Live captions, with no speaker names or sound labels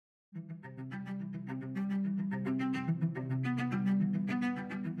My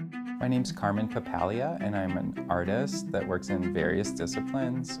name's Carmen Papalia, and I'm an artist that works in various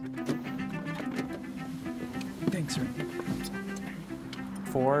disciplines. Thanks, Ray.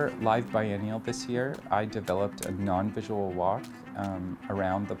 For Live Biennial this year, I developed a non-visual walk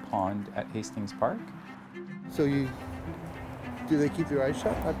around the pond at Hastings Park. So do they keep their eyes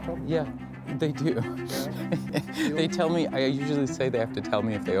shut? Yeah, they do. Yeah. They tell me, I usually say they have to tell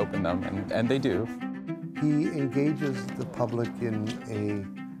me if they open them, and they do. He engages the public in a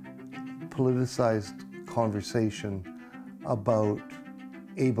politicized conversation about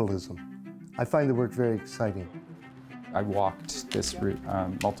ableism. I find the work very exciting. I walked this route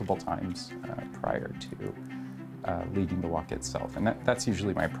multiple times prior to leading the walk itself, and that's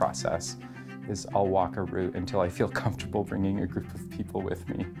usually my process, is I'll walk a route until I feel comfortable bringing a group of people with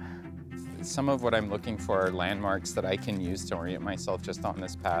me. Some of what I'm looking for are landmarks that I can use to orient myself just on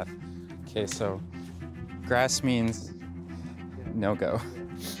this path. Okay, so grass means no go.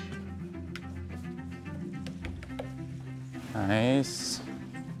 Nice.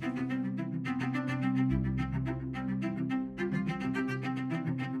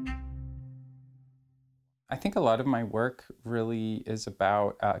 I think a lot of my work really is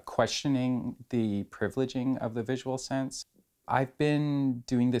about questioning the privileging of the visual sense. I've been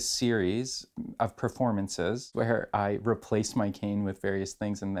doing this series of performances where I replace my cane with various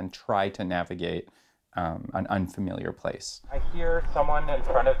things and then try to navigate an unfamiliar place. I hear someone in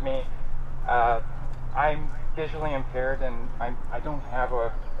front of me. I'm visually impaired and I don't have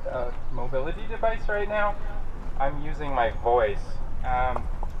a mobility device right now. I'm using my voice.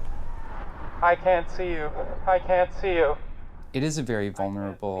 I can't see you. I can't see you. It is a very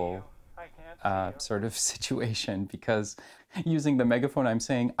vulnerable sort of situation, because using the megaphone, I'm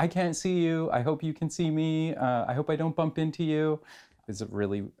saying, I can't see you. I hope you can see me. I hope I don't bump into you. Is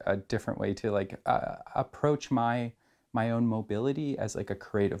a different way to approach my own mobility as like a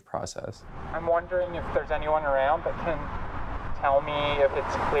creative process. I'm wondering if there's anyone around that can tell me if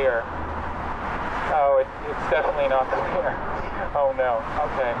it's clear. Oh, it's definitely not clear. Oh no,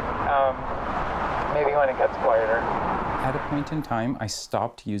 okay. Maybe when it gets quieter. At a point in time, I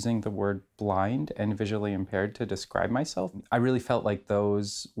stopped using the word blind and visually impaired to describe myself. I really felt like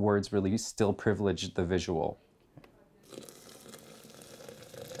those words really still privileged the visual.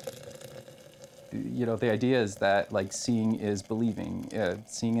 You know, the idea is that like seeing is believing.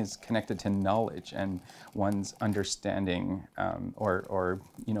 Seeing is connected to knowledge and one's understanding or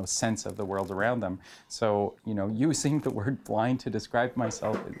you know, sense of the world around them. So, you know, using the word blind to describe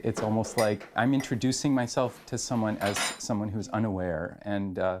myself, it's almost like I'm introducing myself to someone as someone who's unaware.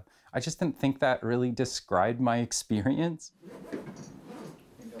 And I just didn't think that really described my experience.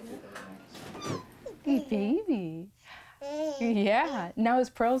 Hey, baby. Yeah. Now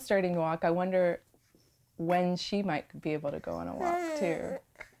as Pearl's starting to walk, I wonder when she might be able to go on a walk too.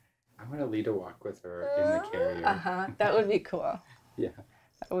 I'm gonna lead a walk with her in the carrier. That would be cool. Yeah.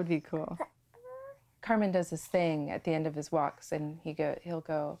 That would be cool. Carmen does this thing at the end of his walks, and he'll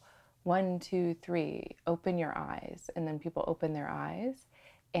go 1, 2, 3, open your eyes, and then people open their eyes,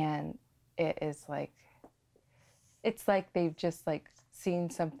 and it is like, it's like they've just like seen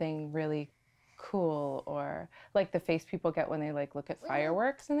something really cool, or like the face people get when they like look at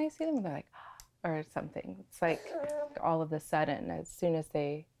fireworks and they see them, they're like, or something. It's like all of a sudden, as soon as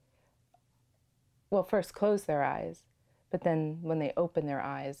they, well, first close their eyes, but then when they open their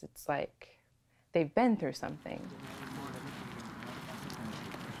eyes, it's like they've been through something.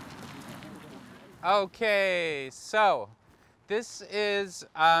 Okay, so this is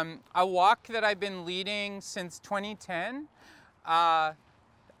a walk that I've been leading since 2010.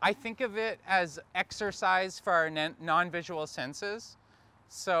 I think of it as exercise for our non-visual senses.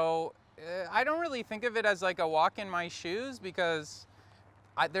 So I don't really think of it as like a walk in my shoes, because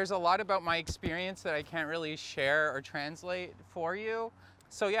there's a lot about my experience that I can't really share or translate for you.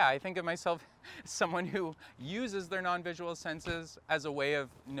 So yeah, I think of myself as someone who uses their non-visual senses as a way of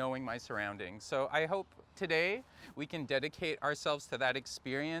knowing my surroundings. So I hope today we can dedicate ourselves to that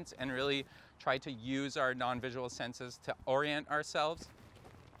experience and really try to use our non-visual senses to orient ourselves.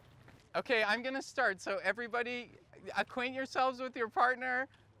 Okay, I'm gonna start. So everybody, acquaint yourselves with your partner,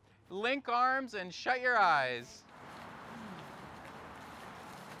 link arms, and shut your eyes.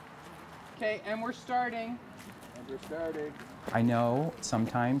 Okay, and we're starting. I know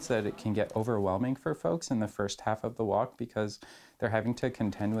sometimes that it can get overwhelming for folks in the first half of the walk, because they're having to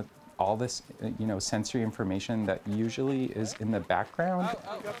contend with all this, you know, sensory information that usually is in the background.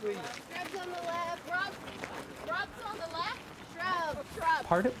 Shrubs on the left, Rob's on the left, shrub.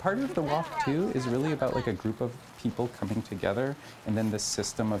 part of the walk too is really about like a group of people coming together and then this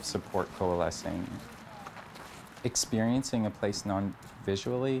system of support coalescing. Experiencing a place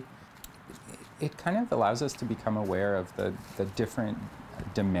non-visually, it kind of allows us to become aware of the different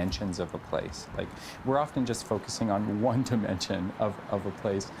dimensions of a place. Like, we're often just focusing on one dimension of a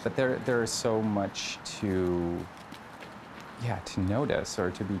place, but there is so much to notice or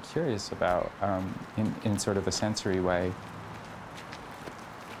to be curious about in sort of a sensory way.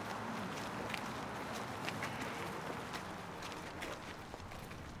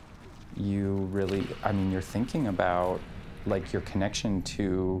 You really, I mean, you're thinking about like your connection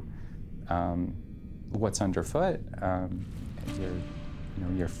to what's underfoot.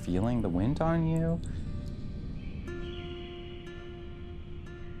 You're feeling the wind on you.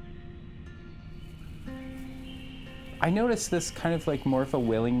 I noticed this kind of like more of a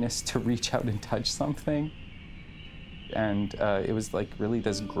willingness to reach out and touch something. And it was like really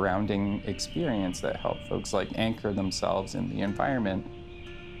this grounding experience that helped folks like anchor themselves in the environment.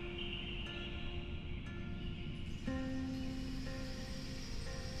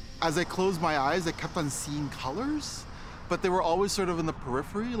 As I closed my eyes, I kept on seeing colors, but they were always sort of in the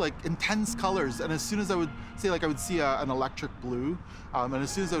periphery, like intense colors. And as soon as I would say, like I would see an electric blue, and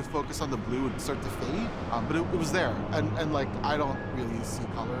as soon as I would focus on the blue, it would start to fade, but it was there. And like, I don't really see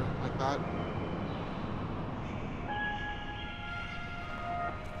color like that.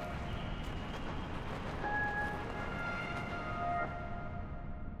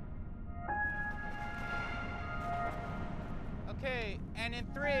 Okay, and in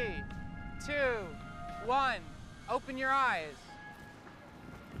 3, 2, 1, open your eyes.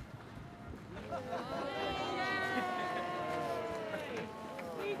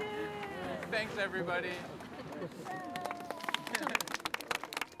 Thanks, everybody.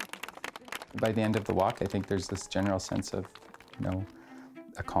 By the end of the walk, I think there's this general sense of,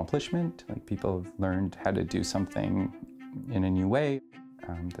 accomplishment. Like, people have learned how to do something in a new way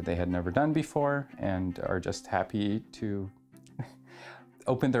that they had never done before, and are just happy to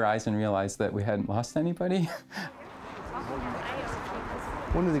open their eyes and realize that we hadn't lost anybody.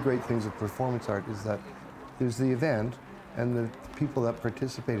 One of the great things of performance art is that there's the event and the people that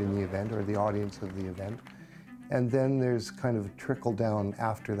participate in the event, or the audience of the event, and then there's kind of a trickle down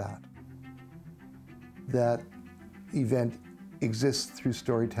after that. That event exists through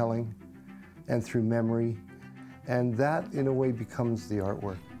storytelling and through memory, and that in a way becomes the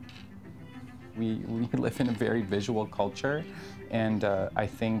artwork. We live in a very visual culture, and I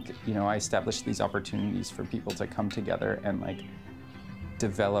think, I established these opportunities for people to come together and like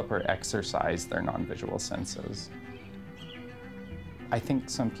develop or exercise their non-visual senses. I think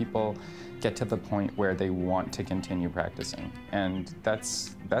some people get to the point where they want to continue practicing, and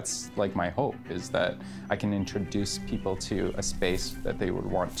that's like my hope, is that I can introduce people to a space that they would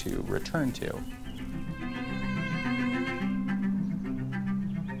want to return to.